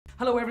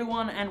Hello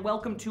everyone and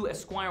welcome to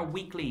Esquire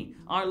Weekly,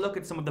 our look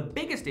at some of the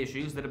biggest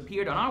issues that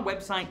appeared on our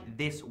website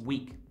this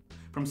week.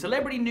 From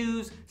celebrity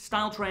news,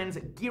 style trends,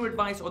 gear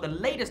advice, or the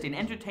latest in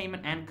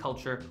entertainment and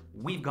culture,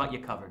 we've got you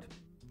covered.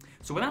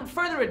 So without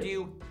further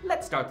ado,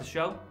 let's start the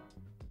show.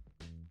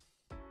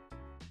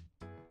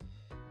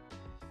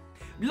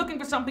 Looking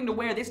for something to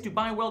wear this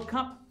Dubai World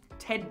Cup?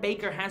 Ted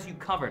Baker has you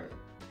covered.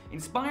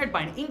 Inspired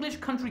by an English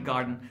country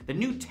garden, the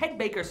new Ted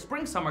Baker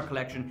Spring-Summer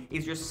collection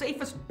is your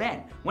safest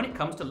bet when it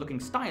comes to looking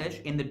stylish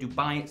in the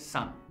Dubai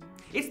sun.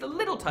 It's the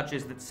little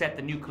touches that set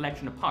the new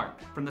collection apart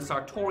from the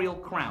sartorial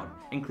crowd,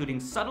 including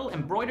subtle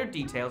embroidered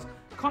details,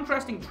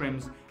 contrasting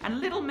trims, and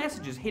little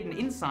messages hidden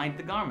inside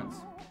the garments.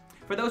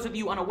 For those of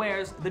you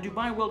unawares, the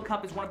Dubai World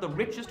Cup is one of the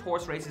richest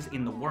horse races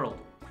in the world.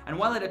 And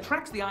while it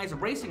attracts the eyes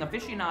of racing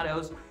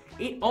aficionados,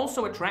 it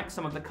also attracts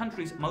some of the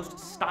country's most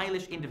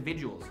stylish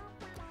individuals.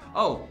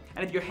 Oh,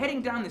 and if you're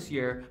heading down this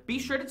year, be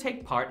sure to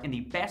take part in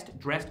the Best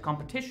Dressed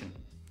competition.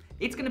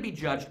 It's going to be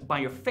judged by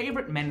your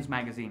favorite men's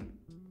magazine.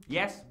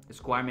 Yes,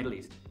 Esquire Middle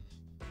East.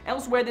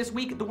 Elsewhere this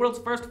week, the world's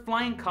first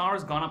flying car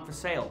has gone up for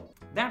sale.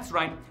 That's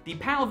right, the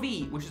PAL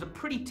V, which is a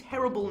pretty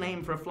terrible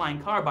name for a flying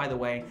car by the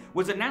way,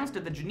 was announced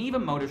at the Geneva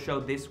Motor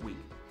Show this week.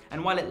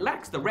 And while it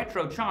lacks the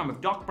retro charm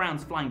of Doc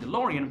Brown's flying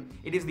DeLorean,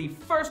 it is the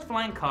first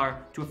flying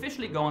car to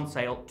officially go on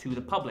sale to the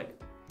public.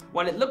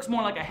 While it looks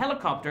more like a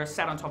helicopter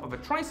sat on top of a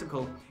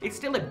tricycle, it's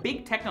still a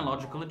big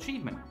technological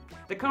achievement.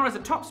 The car has a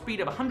top speed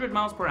of 100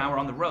 miles per hour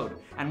on the road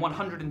and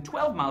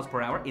 112 miles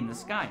per hour in the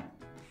sky.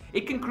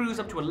 It can cruise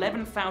up to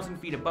 11,000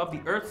 feet above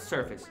the Earth's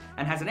surface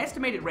and has an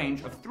estimated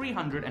range of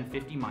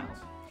 350 miles.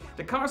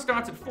 The car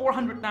starts at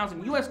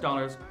 $400,000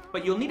 US,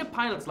 but you'll need a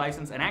pilot's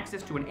license and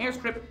access to an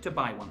airstrip to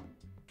buy one.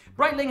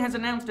 Breitling has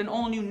announced an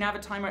all-new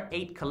Navitimer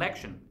 8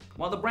 collection.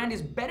 While the brand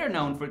is better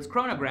known for its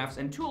chronographs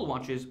and tool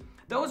watches,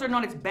 those are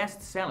not its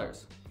best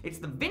sellers. It's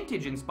the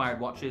vintage-inspired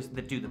watches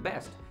that do the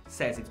best,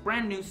 says its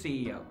brand new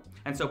CEO.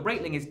 And so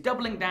Breitling is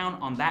doubling down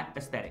on that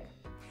aesthetic.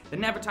 The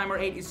Navitimer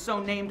 8 is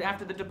so named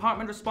after the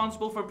department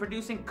responsible for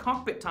producing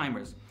cockpit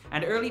timers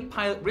and early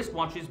pilot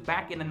wristwatches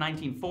back in the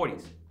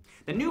 1940s.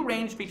 The new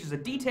range features a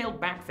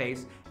detailed back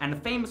face, and the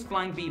famous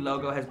Flying V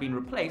logo has been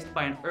replaced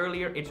by an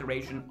earlier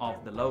iteration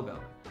of the logo.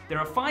 There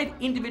are 5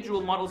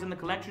 individual models in the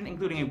collection,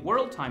 including a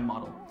world time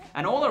model,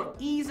 and all are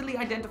easily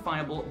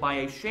identifiable by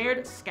a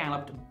shared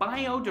scalloped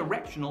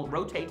bi-directional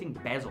rotating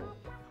bezel.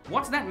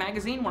 What's that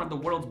magazine one of the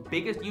world's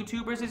biggest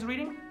YouTubers is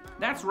reading?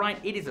 That's right,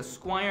 it is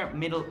Esquire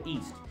Middle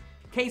East.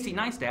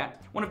 Neistat,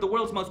 one of the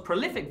world's most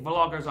prolific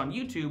vloggers on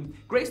YouTube,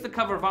 graced the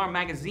cover of our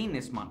magazine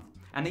this month.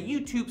 And the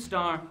YouTube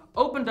star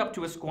opened up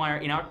to Esquire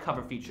in our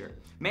cover feature,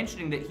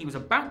 mentioning that he was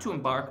about to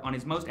embark on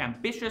his most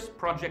ambitious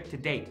project to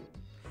date.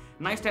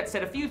 Neistat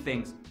said a few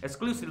things,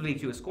 exclusively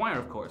to Esquire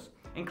of course,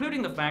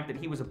 including the fact that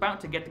he was about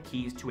to get the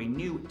keys to a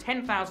new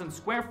 10,000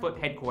 square foot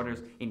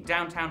headquarters in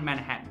downtown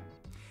Manhattan.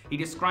 He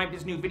described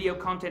his new video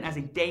content as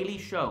a daily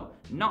show,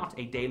 not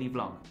a daily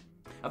vlog.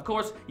 Of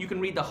course, you can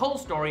read the whole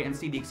story and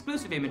see the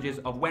exclusive images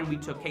of when we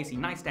took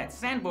Neistat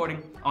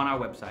sandboarding on our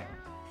website.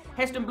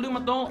 Heston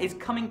Blumenthal is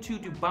coming to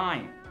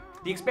Dubai.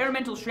 The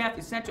experimental chef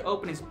is set to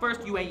open his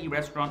first UAE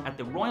restaurant at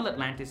the Royal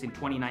Atlantis in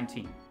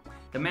 2019.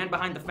 The man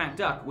behind the Fat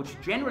Duck, which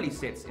generally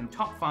sits in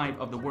top 5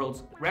 of the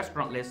world's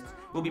restaurant lists,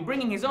 will be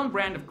bringing his own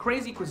brand of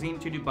crazy cuisine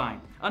to Dubai,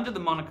 under the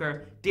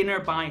moniker Dinner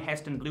by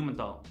Heston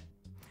Blumenthal.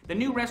 The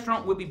new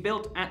restaurant will be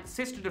built at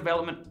sister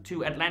development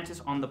to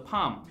Atlantis on the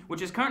Palm,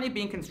 which is currently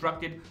being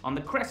constructed on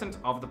the crescent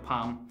of the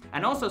Palm,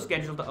 and also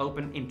scheduled to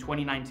open in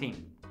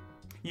 2019.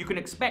 You can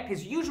expect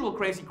his usual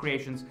crazy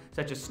creations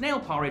such as snail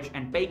porridge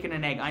and bacon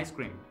and egg ice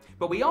cream.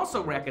 But we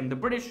also reckon the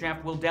British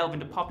chef will delve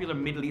into popular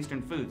Middle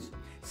Eastern foods.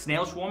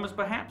 Snail shawarmas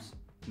perhaps?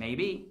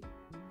 Maybe.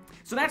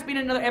 So that's been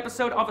another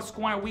episode of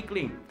Esquire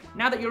Weekly.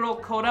 Now that you're all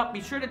caught up,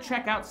 be sure to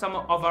check out some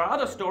of our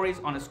other stories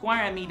on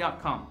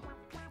esquireme.com.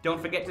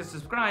 Don't forget to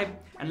subscribe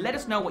and let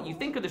us know what you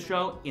think of the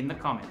show in the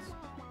comments.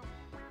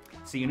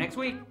 See you next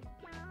week.